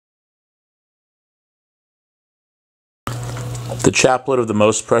The chaplet of the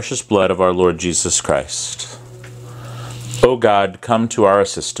most precious blood of our Lord Jesus Christ. O God, come to our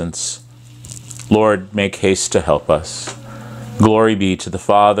assistance. Lord, make haste to help us. Glory be to the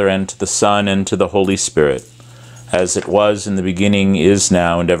Father, and to the Son, and to the Holy Spirit, as it was in the beginning, is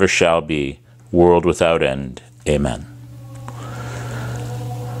now, and ever shall be, world without end. Amen.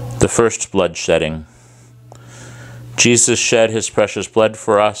 The first bloodshedding. Jesus shed his precious blood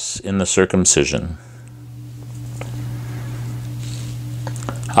for us in the circumcision.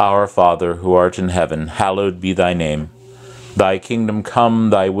 Our Father, who art in heaven, hallowed be thy name. Thy kingdom come,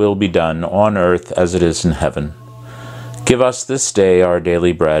 thy will be done, on earth as it is in heaven. Give us this day our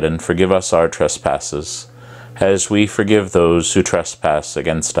daily bread, and forgive us our trespasses, as we forgive those who trespass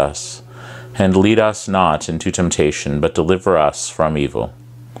against us. And lead us not into temptation, but deliver us from evil.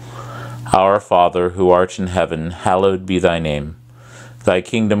 Our Father, who art in heaven, hallowed be thy name. Thy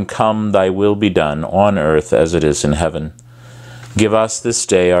kingdom come, thy will be done, on earth as it is in heaven. Give us this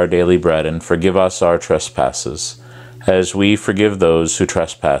day our daily bread, and forgive us our trespasses, as we forgive those who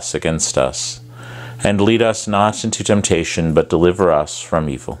trespass against us. And lead us not into temptation, but deliver us from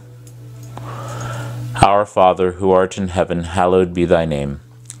evil. Our Father, who art in heaven, hallowed be thy name.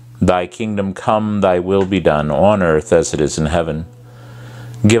 Thy kingdom come, thy will be done, on earth as it is in heaven.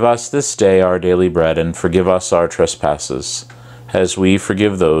 Give us this day our daily bread, and forgive us our trespasses, as we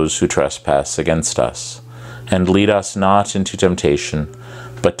forgive those who trespass against us. And lead us not into temptation,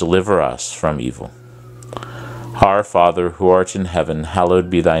 but deliver us from evil. Our Father, who art in heaven, hallowed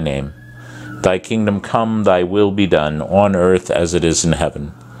be thy name. Thy kingdom come, thy will be done, on earth as it is in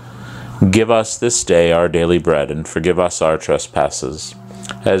heaven. Give us this day our daily bread, and forgive us our trespasses,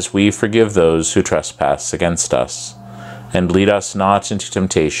 as we forgive those who trespass against us. And lead us not into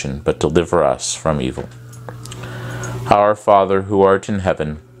temptation, but deliver us from evil. Our Father, who art in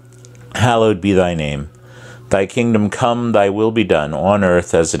heaven, hallowed be thy name. Thy kingdom come, thy will be done, on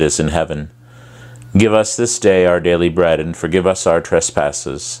earth as it is in heaven. Give us this day our daily bread, and forgive us our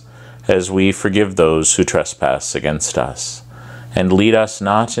trespasses, as we forgive those who trespass against us. And lead us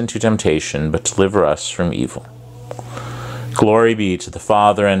not into temptation, but deliver us from evil. Glory be to the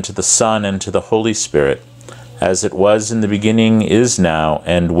Father, and to the Son, and to the Holy Spirit, as it was in the beginning, is now,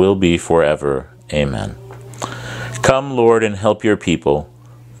 and will be forever. Amen. Come, Lord, and help your people,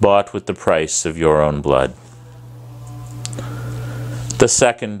 bought with the price of your own blood. The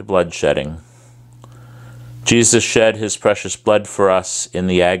second bloodshedding. Jesus shed his precious blood for us in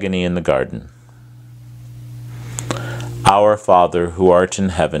the agony in the garden. Our Father, who art in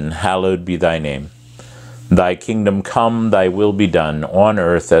heaven, hallowed be thy name. Thy kingdom come, thy will be done, on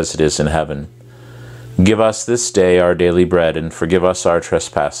earth as it is in heaven. Give us this day our daily bread, and forgive us our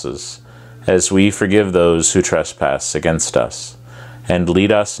trespasses, as we forgive those who trespass against us. And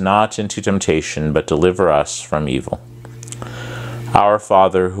lead us not into temptation, but deliver us from evil. Our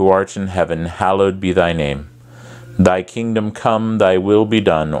Father, who art in heaven, hallowed be thy name. Thy kingdom come, thy will be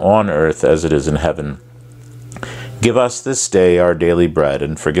done, on earth as it is in heaven. Give us this day our daily bread,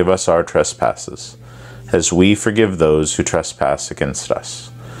 and forgive us our trespasses, as we forgive those who trespass against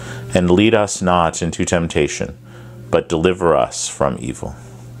us. And lead us not into temptation, but deliver us from evil.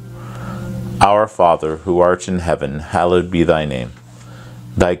 Our Father, who art in heaven, hallowed be thy name.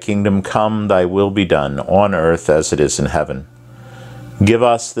 Thy kingdom come, thy will be done, on earth as it is in heaven. Give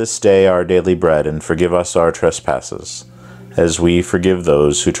us this day our daily bread, and forgive us our trespasses, as we forgive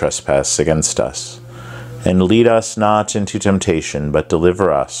those who trespass against us. And lead us not into temptation, but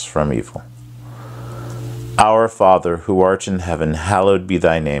deliver us from evil. Our Father, who art in heaven, hallowed be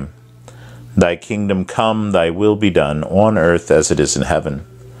thy name. Thy kingdom come, thy will be done, on earth as it is in heaven.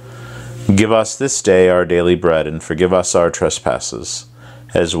 Give us this day our daily bread, and forgive us our trespasses,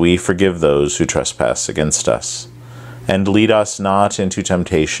 as we forgive those who trespass against us. And lead us not into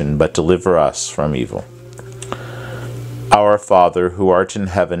temptation, but deliver us from evil. Our Father, who art in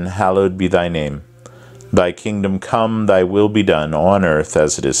heaven, hallowed be thy name. Thy kingdom come, thy will be done, on earth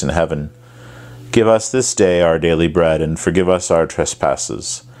as it is in heaven. Give us this day our daily bread, and forgive us our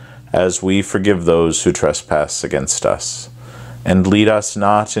trespasses, as we forgive those who trespass against us. And lead us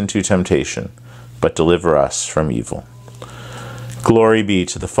not into temptation, but deliver us from evil. Glory be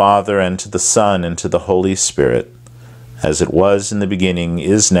to the Father, and to the Son, and to the Holy Spirit, as it was in the beginning,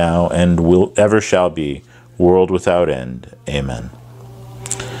 is now, and will ever shall be, world without end. Amen.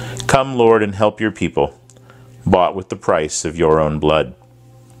 Come, Lord, and help your people, bought with the price of your own blood.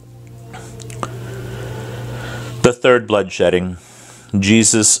 The third bloodshedding.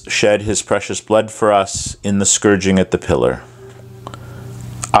 Jesus shed his precious blood for us in the scourging at the pillar.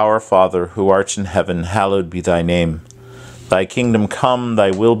 Our Father, who art in heaven, hallowed be thy name. Thy kingdom come, thy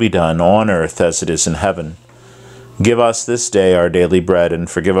will be done, on earth as it is in heaven. Give us this day our daily bread, and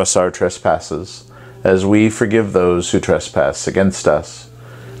forgive us our trespasses, as we forgive those who trespass against us.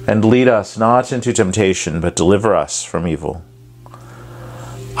 And lead us not into temptation, but deliver us from evil.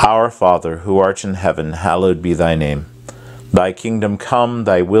 Our Father, who art in heaven, hallowed be thy name. Thy kingdom come,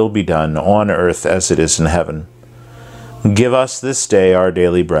 thy will be done, on earth as it is in heaven. Give us this day our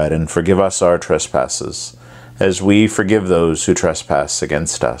daily bread, and forgive us our trespasses, as we forgive those who trespass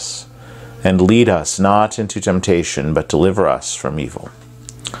against us. And lead us not into temptation, but deliver us from evil.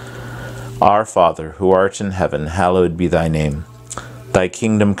 Our Father, who art in heaven, hallowed be thy name. Thy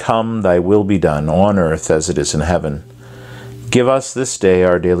kingdom come, thy will be done, on earth as it is in heaven. Give us this day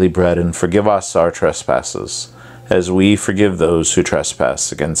our daily bread, and forgive us our trespasses, as we forgive those who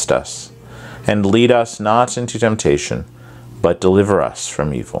trespass against us. And lead us not into temptation, but deliver us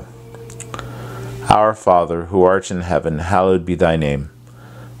from evil. Our Father, who art in heaven, hallowed be thy name.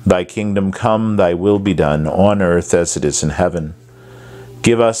 Thy kingdom come, thy will be done, on earth as it is in heaven.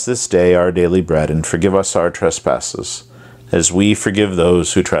 Give us this day our daily bread, and forgive us our trespasses, as we forgive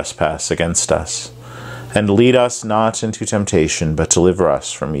those who trespass against us. And lead us not into temptation, but deliver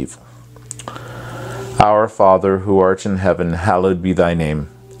us from evil. Our Father, who art in heaven, hallowed be thy name.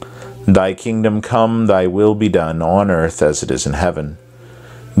 Thy kingdom come, thy will be done, on earth as it is in heaven.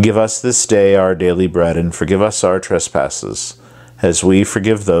 Give us this day our daily bread, and forgive us our trespasses, as we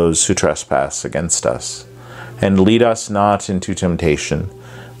forgive those who trespass against us. And lead us not into temptation,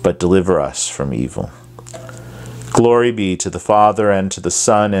 but deliver us from evil. Glory be to the Father, and to the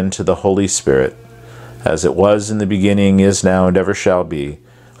Son, and to the Holy Spirit, as it was in the beginning, is now, and ever shall be,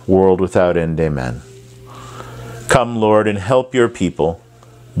 world without end. Amen. Come, Lord, and help your people,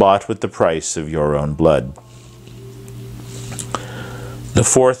 bought with the price of your own blood. The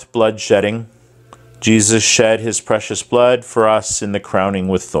fourth blood shedding. Jesus shed his precious blood for us in the crowning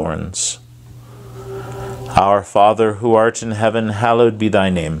with thorns. Our Father, who art in heaven, hallowed be thy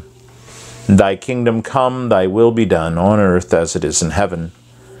name. Thy kingdom come, thy will be done, on earth as it is in heaven.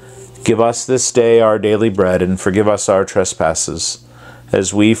 Give us this day our daily bread, and forgive us our trespasses,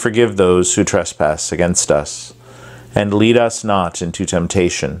 as we forgive those who trespass against us. And lead us not into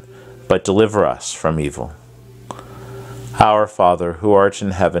temptation, but deliver us from evil. Our Father, who art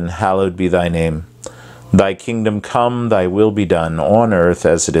in heaven, hallowed be thy name. Thy kingdom come, thy will be done, on earth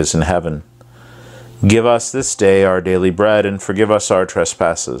as it is in heaven. Give us this day our daily bread, and forgive us our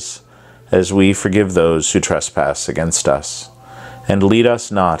trespasses, as we forgive those who trespass against us. And lead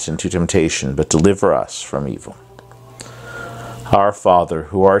us not into temptation, but deliver us from evil. Our Father,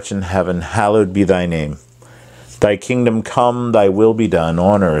 who art in heaven, hallowed be thy name. Thy kingdom come, thy will be done,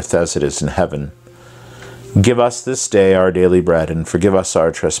 on earth as it is in heaven. Give us this day our daily bread, and forgive us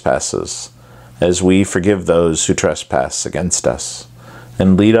our trespasses, as we forgive those who trespass against us.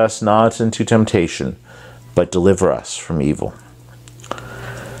 And lead us not into temptation, but deliver us from evil.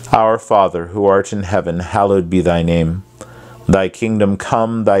 Our Father, who art in heaven, hallowed be thy name. Thy kingdom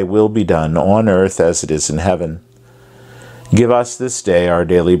come, thy will be done, on earth as it is in heaven. Give us this day our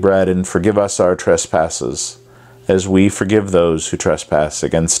daily bread, and forgive us our trespasses, as we forgive those who trespass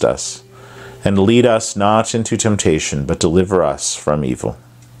against us. And lead us not into temptation, but deliver us from evil.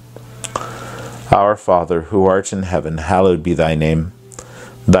 Our Father, who art in heaven, hallowed be thy name.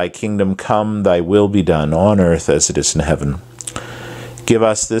 Thy kingdom come, thy will be done, on earth as it is in heaven. Give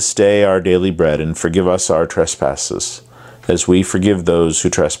us this day our daily bread, and forgive us our trespasses, as we forgive those who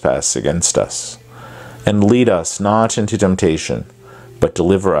trespass against us. And lead us not into temptation, but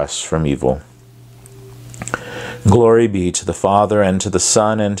deliver us from evil. Glory be to the Father, and to the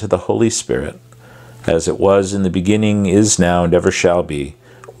Son, and to the Holy Spirit, as it was in the beginning, is now, and ever shall be,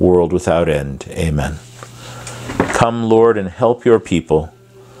 world without end. Amen. Come, Lord, and help your people,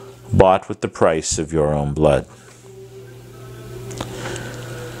 bought with the price of your own blood.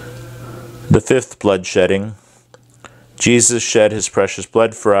 The fifth blood shedding. Jesus shed his precious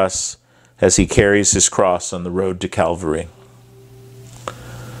blood for us as he carries his cross on the road to Calvary.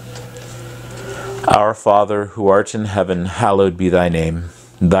 Our Father, who art in heaven, hallowed be thy name.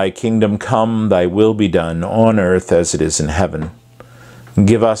 Thy kingdom come, thy will be done, on earth as it is in heaven.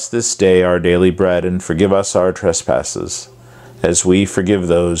 Give us this day our daily bread, and forgive us our trespasses, as we forgive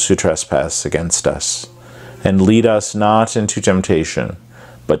those who trespass against us. And lead us not into temptation,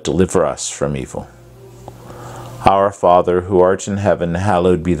 but deliver us from evil. Our Father, who art in heaven,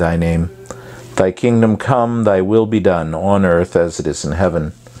 hallowed be thy name. Thy kingdom come, thy will be done, on earth as it is in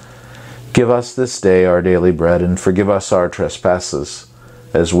heaven. Give us this day our daily bread, and forgive us our trespasses,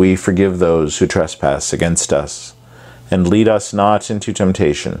 as we forgive those who trespass against us. And lead us not into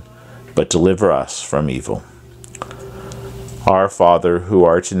temptation, but deliver us from evil. Our Father, who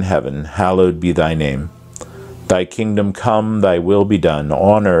art in heaven, hallowed be thy name. Thy kingdom come, thy will be done,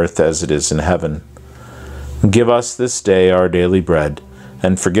 on earth as it is in heaven. Give us this day our daily bread,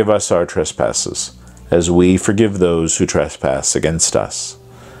 and forgive us our trespasses, as we forgive those who trespass against us.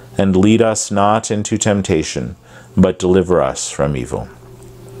 And lead us not into temptation, but deliver us from evil.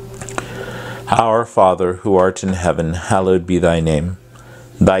 Our Father, who art in heaven, hallowed be thy name.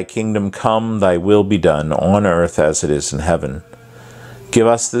 Thy kingdom come, thy will be done, on earth as it is in heaven. Give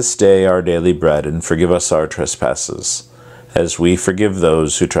us this day our daily bread, and forgive us our trespasses, as we forgive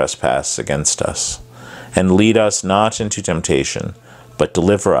those who trespass against us. And lead us not into temptation, but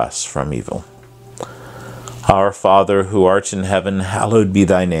deliver us from evil. Our Father, who art in heaven, hallowed be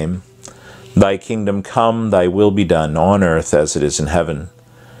thy name. Thy kingdom come, thy will be done, on earth as it is in heaven.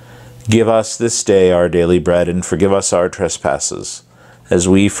 Give us this day our daily bread, and forgive us our trespasses, as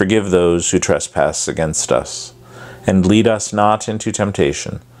we forgive those who trespass against us. And lead us not into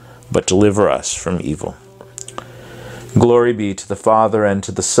temptation, but deliver us from evil. Glory be to the Father, and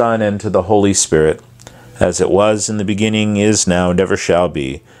to the Son, and to the Holy Spirit, as it was in the beginning, is now, and ever shall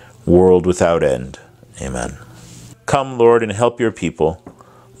be, world without end. Amen. Come, Lord, and help your people,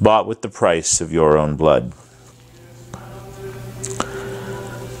 bought with the price of your own blood.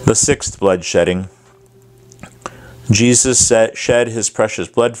 The sixth bloodshedding. Jesus shed his precious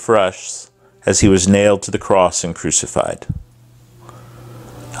blood for us, as he was nailed to the cross and crucified.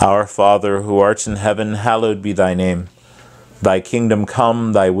 Our Father, who art in heaven, hallowed be thy name. Thy kingdom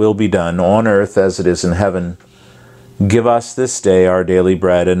come, thy will be done, on earth as it is in heaven. Give us this day our daily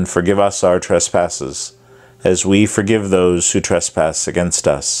bread, and forgive us our trespasses, as we forgive those who trespass against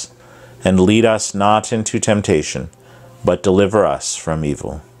us. And lead us not into temptation, but deliver us from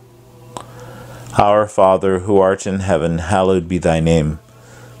evil. Our Father, who art in heaven, hallowed be thy name.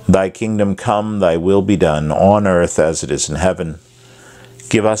 Thy kingdom come, thy will be done, on earth as it is in heaven.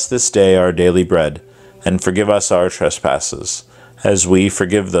 Give us this day our daily bread, and forgive us our trespasses, as we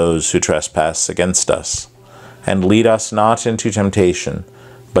forgive those who trespass against us. And lead us not into temptation,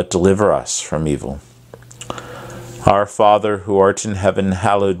 but deliver us from evil. Our Father, who art in heaven,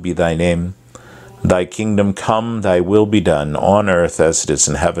 hallowed be thy name. Thy kingdom come, thy will be done, on earth as it is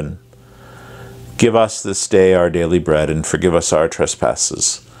in heaven. Give us this day our daily bread, and forgive us our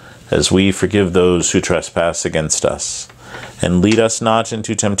trespasses, as we forgive those who trespass against us. And lead us not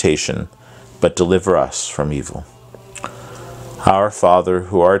into temptation, but deliver us from evil. Our Father,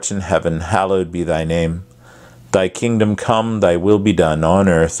 who art in heaven, hallowed be thy name. Thy kingdom come, thy will be done, on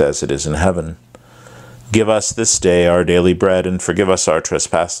earth as it is in heaven. Give us this day our daily bread, and forgive us our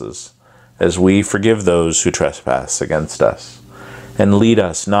trespasses, as we forgive those who trespass against us. And lead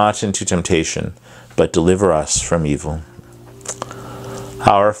us not into temptation, but deliver us from evil.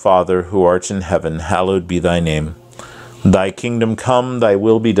 Our Father, who art in heaven, hallowed be thy name. Thy kingdom come, thy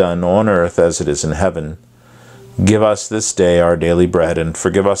will be done, on earth as it is in heaven. Give us this day our daily bread, and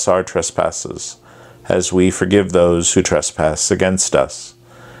forgive us our trespasses, as we forgive those who trespass against us.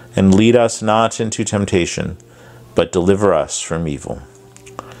 And lead us not into temptation, but deliver us from evil.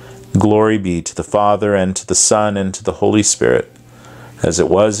 Glory be to the Father, and to the Son, and to the Holy Spirit, as it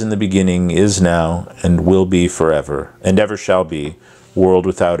was in the beginning, is now, and will be forever, and ever shall be, world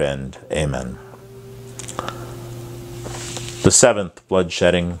without end. Amen. The seventh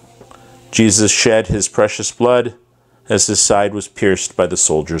bloodshedding. Jesus shed his precious blood as his side was pierced by the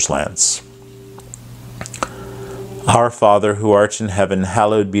soldier's lance. Our Father, who art in heaven,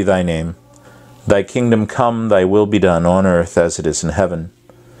 hallowed be thy name. Thy kingdom come, thy will be done, on earth as it is in heaven.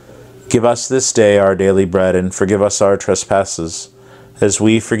 Give us this day our daily bread, and forgive us our trespasses, as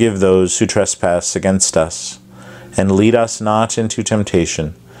we forgive those who trespass against us. And lead us not into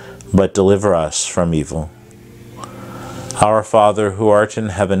temptation, but deliver us from evil. Our Father, who art in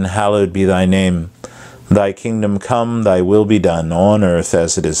heaven, hallowed be thy name. Thy kingdom come, thy will be done, on earth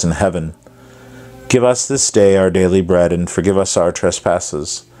as it is in heaven. Give us this day our daily bread, and forgive us our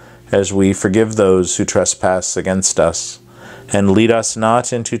trespasses, as we forgive those who trespass against us. And lead us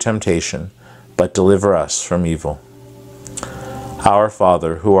not into temptation, but deliver us from evil. Our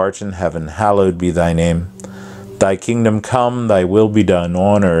Father, who art in heaven, hallowed be thy name. Thy kingdom come, thy will be done,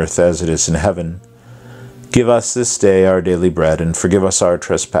 on earth as it is in heaven. Give us this day our daily bread, and forgive us our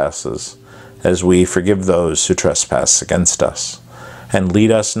trespasses, as we forgive those who trespass against us. And lead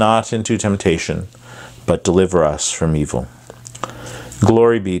us not into temptation, but deliver us from evil.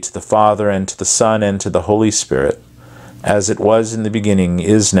 Glory be to the Father, and to the Son, and to the Holy Spirit, as it was in the beginning,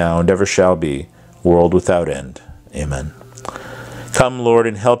 is now, and ever shall be, world without end. Amen. Come, Lord,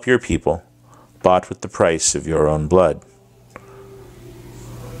 and help your people, bought with the price of your own blood.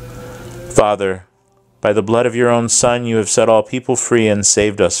 Father, by the blood of your own Son, you have set all people free and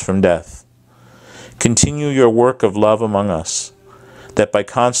saved us from death. Continue your work of love among us, that by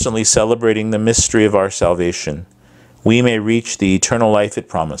constantly celebrating the mystery of our salvation, we may reach the eternal life it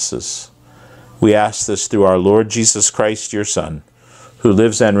promises. We ask this through our Lord Jesus Christ, your Son, who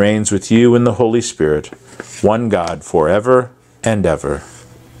lives and reigns with you in the Holy Spirit, one God, forever and ever.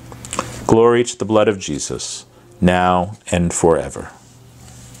 Glory to the blood of Jesus, now and forever.